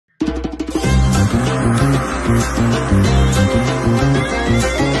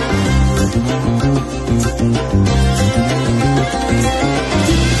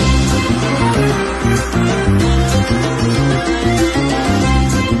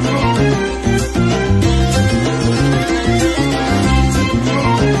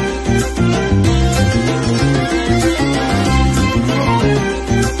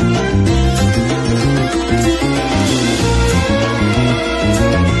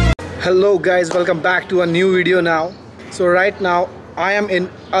Hello guys, welcome back to a new video now. So right now I am in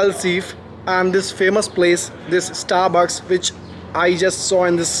Seef and this famous place, this Starbucks, which I just saw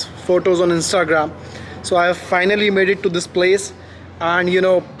in this photos on Instagram. So I have finally made it to this place, and you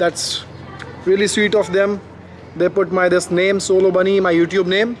know, that's really sweet of them. They put my this name, Solo Bunny, my YouTube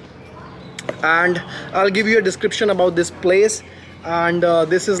name, and I'll give you a description about this place. And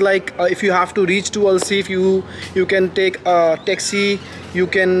this is like if you have to reach to Seef, you can take a taxi, you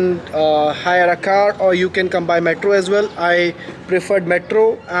can hire a car, or you can come by metro as well. I preferred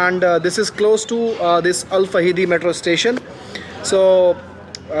metro, and this is close to this Al Fahidi metro station. So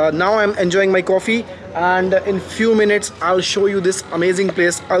now I'm enjoying my coffee, and in few minutes I'll show you this amazing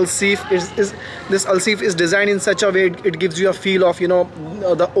place. Seef this Seef is designed in such a way it gives you a feel of, you know,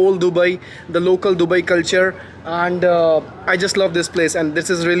 the old Dubai, the local Dubai culture, and I just love this place, and this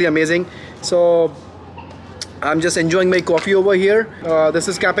is really amazing. So I'm just enjoying my coffee over here. This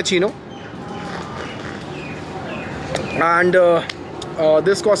is cappuccino, and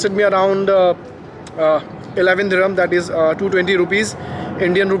this costed me around 11 dirham, that is 220 rupees,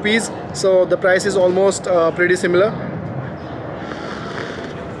 Indian rupees. So the price is almost pretty similar.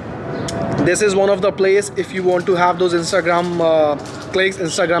 This is one of the place if you want to have those Instagram clicks,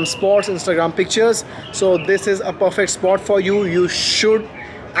 Instagram spots, Instagram pictures. So this is a perfect spot for you. You should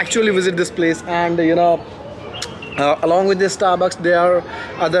actually visit this place. And you know, along with this Starbucks, there are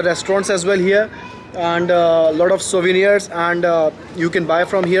other restaurants as well here, and a lot of souvenirs, and you can buy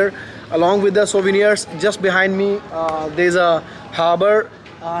from here. Along with the souvenirs, just behind me there's a harbor,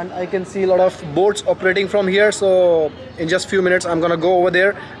 and I can see a lot of boats operating from here. So in just few minutes I'm gonna go over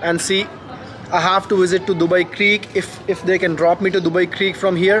there and see. I have to visit to Dubai Creek, if they can drop me to Dubai Creek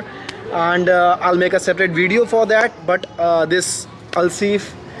from here, and I'll make a separate video for that. But this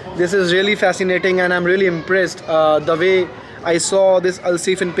Seef, this is really fascinating, and I'm really impressed the way I saw this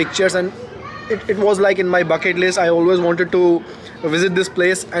Seef in pictures, and it was like in my bucket list. I always wanted to visit this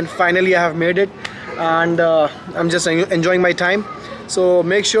place, and finally I have made it, and I'm just enjoying my time. So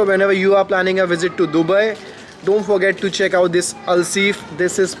make sure whenever you are planning a visit to Dubai, don't forget to check out this Seef.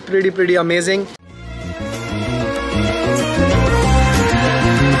 This is pretty amazing.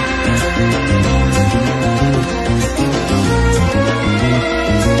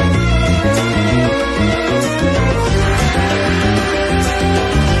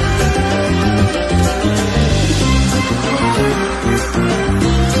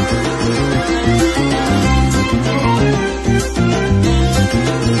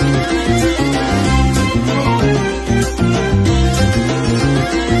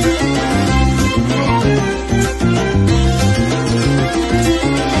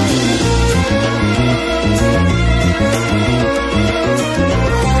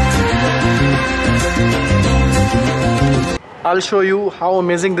 I'll show you how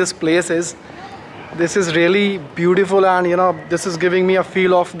amazing this place is. This is really beautiful, and you know, this is giving me a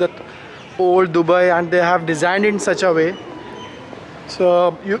feel of that old Dubai, and they have designed it in such a way.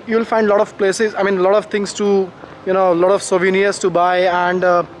 So you'll find a lot of places, I mean a lot of things to, you know, a lot of souvenirs to buy, and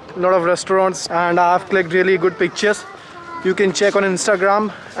a lot of restaurants, and I've clicked really good pictures. You can check on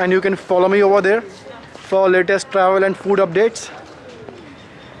Instagram, and you can follow me over there for latest travel and food updates.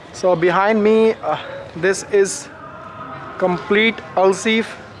 So behind me this is complete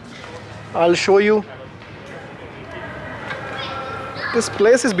Seef. I'll show you. This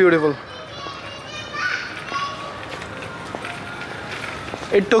place is beautiful.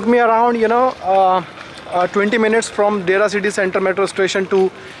 It took me around, you know, 20 minutes from Dera City Center metro station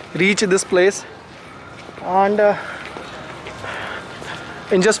to reach this place, and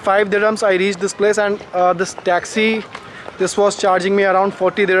in just 5 dirhams I reached this place. And this taxi, this was charging me around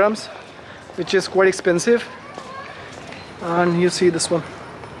 40 dirhams, which is quite expensive. And you see this one.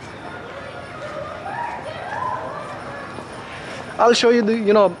 I'll show you the,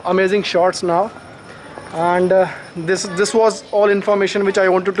 you know, amazing shots now. And this was all information which I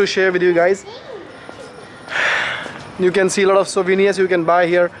wanted to share with you guys. You can see a lot of souvenirs you can buy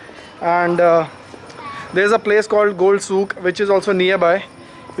here, and there's a place called Gold Souk which is also nearby.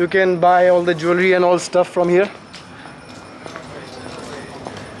 You can buy all the jewelry and all stuff from here.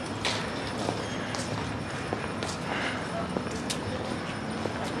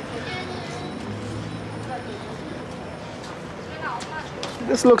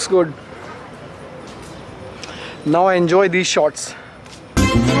 This looks good. Now I enjoy these shots.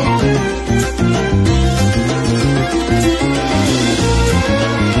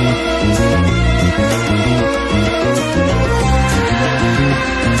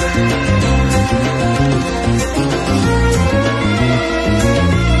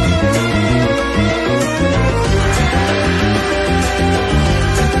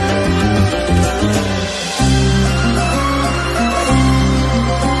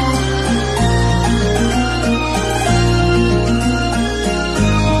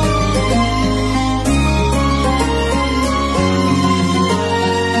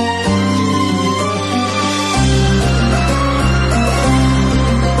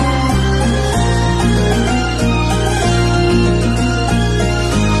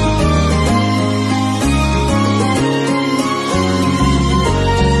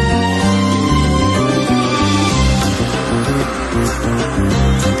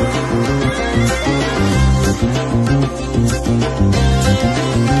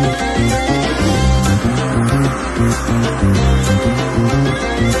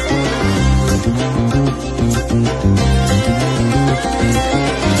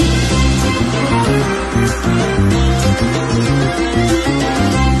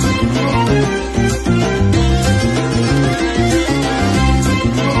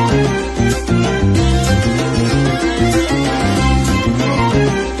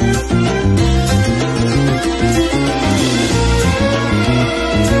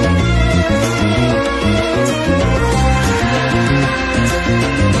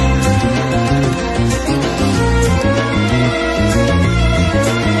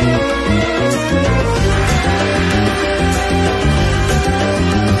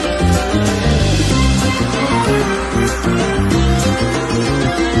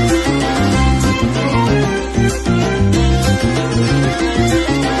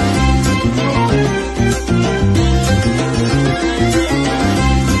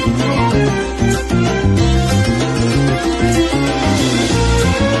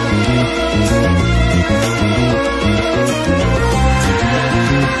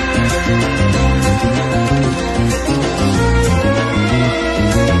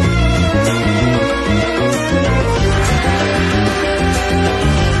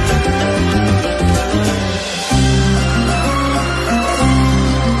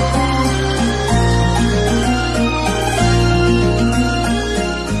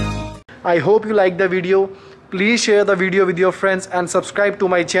 I hope you liked the video. Please share the video with your friends and subscribe to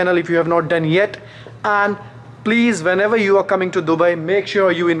my channel if you have not done yet. And please, whenever you are coming to Dubai, make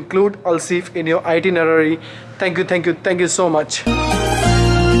sure you include Seef in your itinerary. Thank you so much.